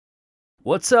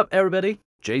What's up, everybody?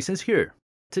 Jason's here.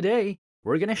 Today,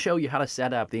 we're going to show you how to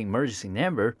set up the emergency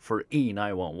number for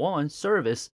E911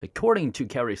 service according to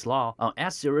Kari's law on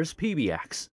S-Series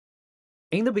PBX.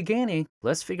 In the beginning,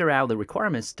 let's figure out the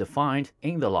requirements defined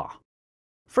in the law.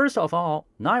 First of all,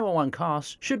 911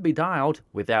 calls should be dialed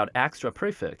without extra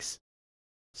prefix.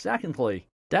 Secondly,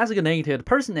 designated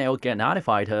personnel get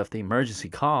notified of the emergency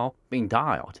call being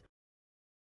dialed.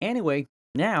 Anyway,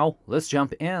 now let's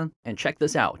jump in and check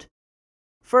this out.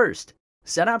 First,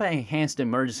 set up an enhanced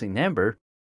emergency number,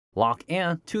 log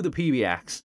in to the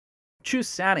PBX, choose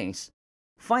Settings,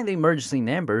 find the emergency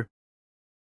number,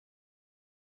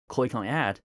 click on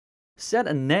Add, set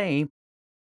a name,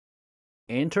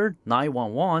 enter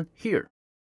 911 here,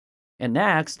 and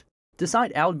next,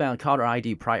 decide outbound caller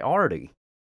ID priority.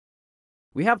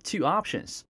 We have two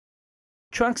options: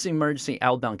 Trunk's emergency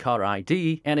outbound caller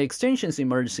ID and Extension's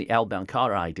emergency outbound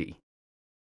caller ID.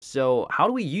 So how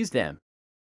do we use them?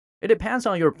 It depends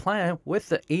on your plan with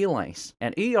the E-lanes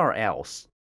and ERLs.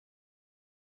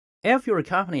 If your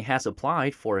company has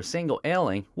applied for a single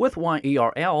E-lane with one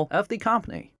ERL of the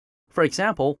company, for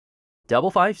example,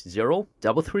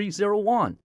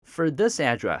 550-3301 for this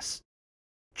address,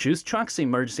 choose Trunk's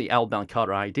emergency outbound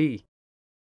caller ID.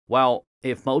 While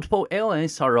if multiple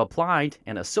E-lanes are applied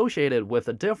and associated with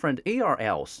the different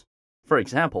ERLs, for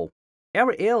example,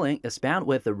 every E-lane is bound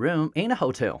with a room in a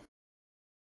hotel,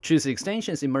 choose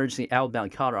Extension's emergency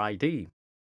outbound caller ID.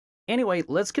 Anyway,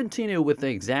 let's continue with the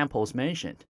examples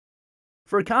mentioned.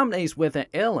 For companies with an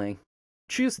E-lane,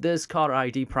 choose this caller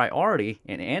ID priority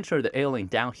and enter the E-lane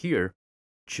down here.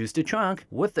 Choose the trunk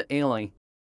with the E-lane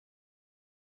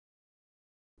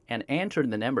and enter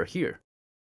the number here.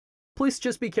 Please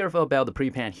just be careful about the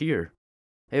prepend here.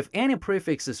 If any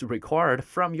prefix is required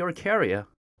from your carrier,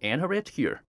 enter it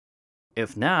here.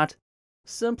 If not,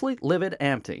 simply leave it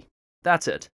empty. That's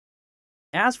it.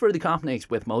 As for the companies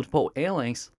with multiple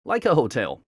E-lanes, like a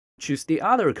hotel, choose the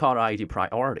other caller ID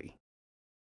priority.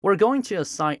 We're going to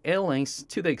assign E-lanes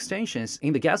to the extensions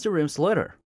in the guest rooms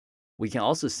later. We can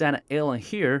also set an E-lane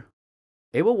here.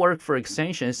 It will work for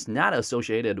extensions not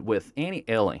associated with any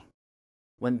E-lane.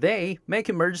 When they make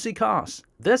emergency calls,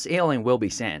 this E-lane will be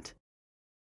sent.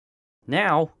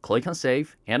 Now, click on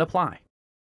Save and Apply.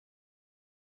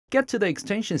 Get to the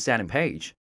extension setting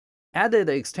page. Add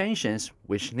the extensions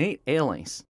which need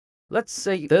E-lanes. Let's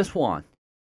say this one.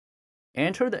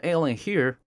 Enter the E-lane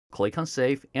here, click on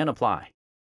Save and Apply.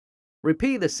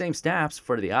 Repeat the same steps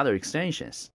for the other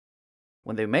extensions.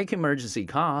 When they make emergency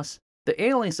calls, the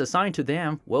E-lanes assigned to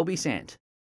them will be sent.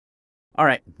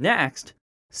 Alright, next,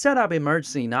 set up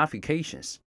emergency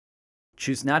notifications.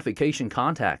 Choose Notification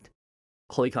Contact.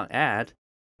 Click on Add.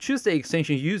 Choose the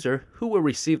extension user who will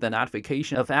receive the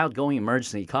notification of outgoing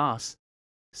emergency calls.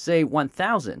 Say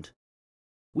 1000.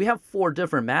 We have 4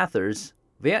 different methods: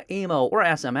 via email or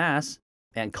SMS,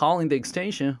 and calling the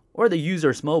extension or the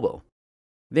user's mobile.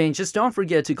 Then just don't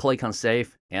forget to click on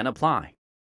Save and Apply.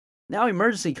 Now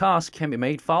emergency calls can be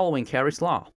made following Kari's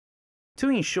law. To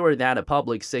ensure that a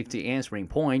public safety answering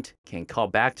point can call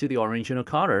back to the original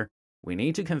caller, we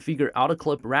need to configure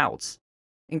AutoCLIP routes,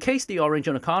 in case the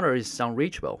original caller is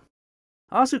unreachable.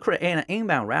 Also create an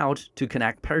inbound route to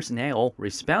connect personnel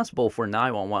responsible for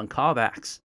 911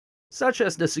 callbacks, such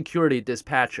as the security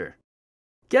dispatcher.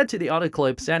 Get to the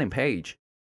AutoCLIP setting page.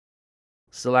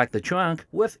 Select the trunk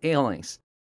with E-lanes.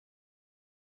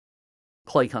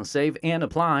 Click on Save and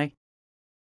Apply.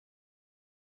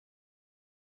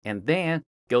 And then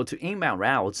go to Inbound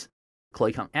Routes.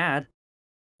 Click on Add.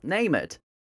 Name it.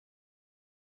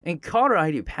 In caller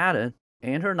ID pattern,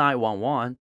 enter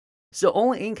 911. So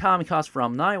only incoming calls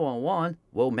from 911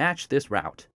 will match this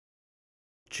route.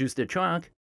 Choose the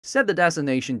trunk, set the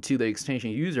destination to the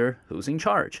extension user who's in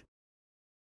charge.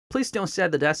 Please don't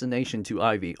set the destination to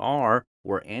IVR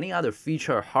or any other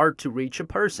feature hard to reach a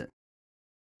person.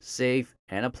 Save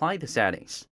and apply the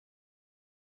settings.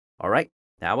 Alright,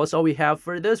 that was all we have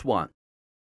for this one.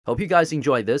 Hope you guys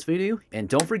enjoyed this video, and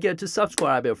don't forget to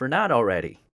subscribe if you're not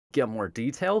already. Get more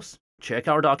details, check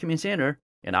our document center,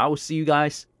 and I will see you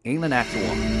guys in the next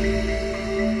one.